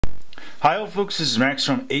Hi folks, this is Max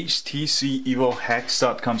from HTC Evo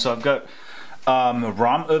hacks.com. So I've got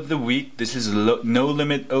ROM of the week. This is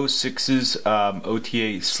NoLimit06's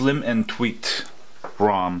OTA Slim and Tweaked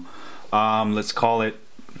ROM. Let's call it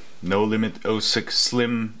NoLimit06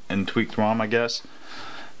 Slim and Tweaked ROM, I guess.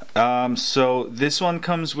 So this one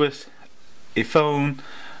comes with a phone,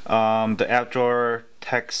 the app drawer,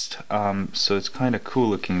 text, so it's kind of cool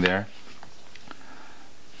looking there.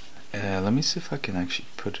 Let me see if I can actually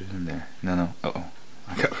put it in there. No.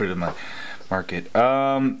 I got rid of my market.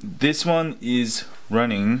 This one is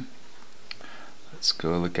running. Let's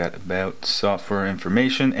go look at about software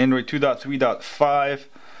information. Android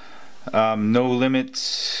 2.3.5. No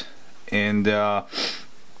limits, and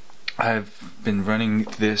I've been running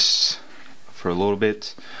this for a little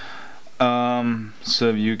bit.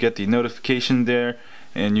 So you get the notification there,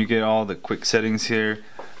 and you get all the quick settings here.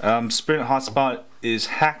 Sprint hotspot is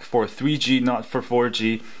hacked for 3G, not for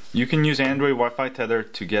 4G. You can use Android Wi-Fi tether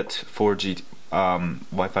to get 4G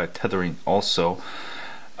Wi-Fi tethering also.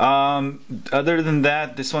 Other than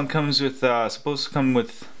that, this one comes with supposed to come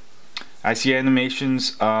with IC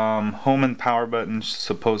animations, home and power buttons,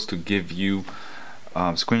 supposed to give you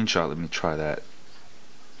screenshot. Let me try that.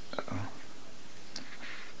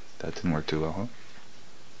 That didn't work too well, huh?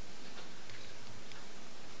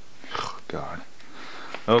 Oh, God.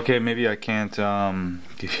 Okay, maybe I can't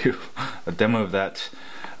give you a demo of that.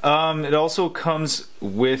 It also comes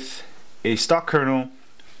with a stock kernel,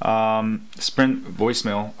 Sprint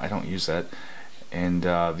voicemail. I don't use that. And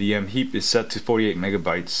VM heap is set to 48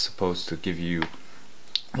 megabytes, supposed to give you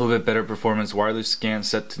a little bit better performance. Wireless scan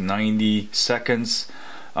set to 90 seconds,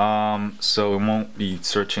 so it won't be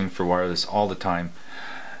searching for wireless all the time.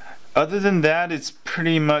 Other than that, it's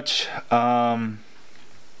pretty much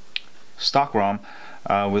stock ROM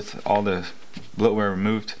with all the bloatware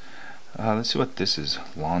removed. Let's see what this is.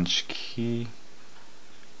 Launch key.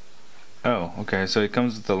 Oh, okay. So it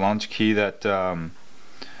comes with the launch key that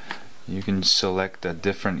you can select a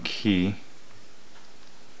different key.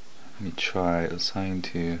 Let me try assign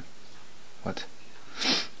to what?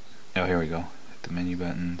 Oh, here we go. Hit the menu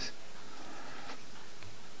buttons.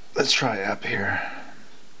 Let's try app here.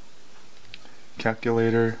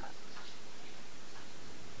 Calculator.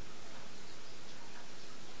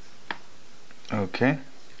 Okay.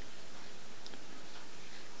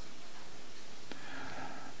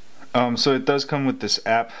 So it does come with this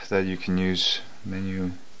app that you can use.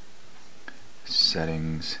 Menu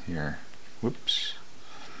settings here. Whoops.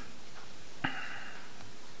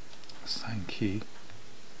 Assign key.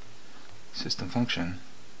 System function.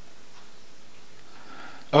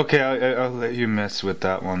 Okay, I'll let you mess with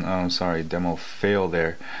that one. Oh, sorry, demo fail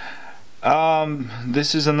there.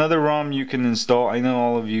 This is another ROM you can install. I know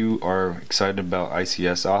all of you are excited about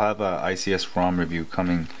ICS. I'll have a ICS ROM review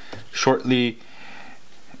coming shortly,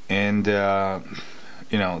 and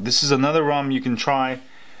you know, this is another ROM you can try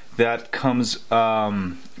that comes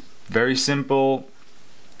very simple,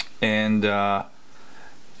 and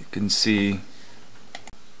you can see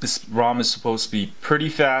this ROM is supposed to be pretty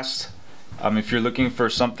fast. If you're looking for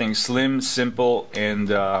something slim, simple,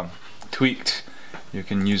 and tweaked, you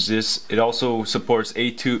can use this. It also supports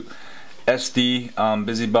A2 SD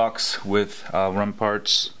BusyBox with ROM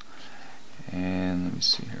parts. And let me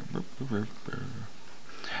see here.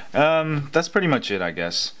 That's pretty much it, I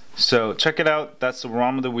guess. So check it out. That's the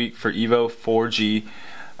ROM of the week for Evo 4G.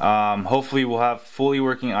 Hopefully we'll have fully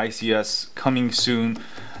working ICS coming soon.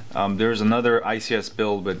 There's another ICS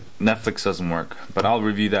build, but Netflix doesn't work. But I'll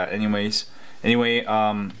review that anyways. Anyway,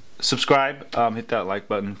 subscribe, hit that like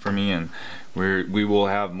button for me, and we will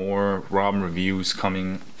have more ROM reviews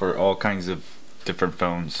coming for all kinds of different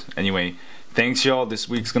phones. Anyway, thanks y'all. This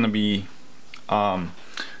week's gonna be kind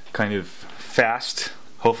of fast,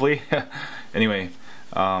 hopefully. Anyway,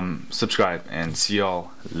 subscribe and see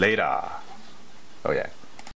y'all later. Oh yeah.